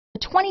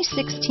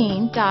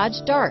2016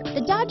 Dodge Dart.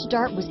 The Dodge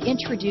Dart was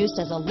introduced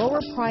as a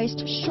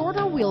lower-priced,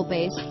 shorter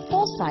wheelbase,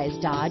 full-size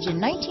Dodge in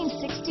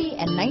 1960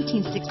 and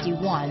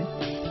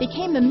 1961,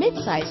 became a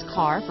mid-size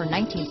car for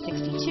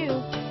 1962,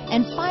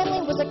 and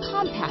finally was a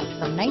compact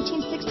from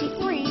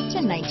 1963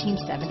 to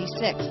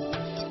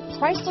 1976.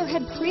 Chrysler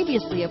had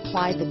previously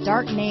applied the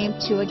Dart name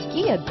to a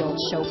Ghia-built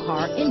show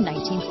car in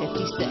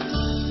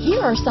 1956.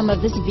 Here are some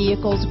of this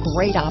vehicle's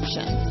great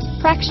options: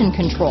 traction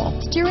control,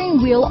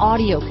 steering wheel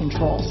audio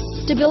controls,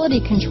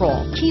 stability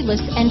control,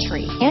 keyless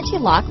entry,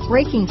 anti-lock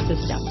braking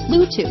system,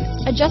 Bluetooth,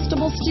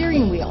 adjustable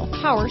steering wheel,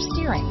 power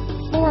steering,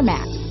 floor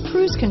mats,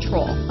 cruise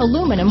control,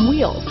 aluminum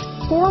wheels,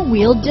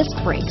 four-wheel disc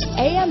brakes,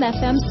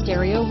 AM/FM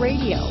stereo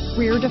radio,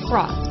 rear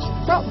defrost,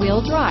 front-wheel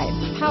drive,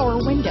 power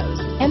windows,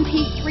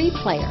 MP3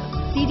 player,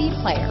 CD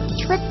player,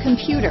 trip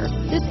computer.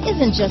 This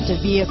isn't just a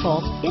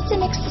vehicle, it's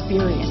an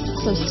experience.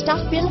 So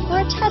stop in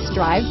for a test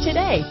drive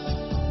today.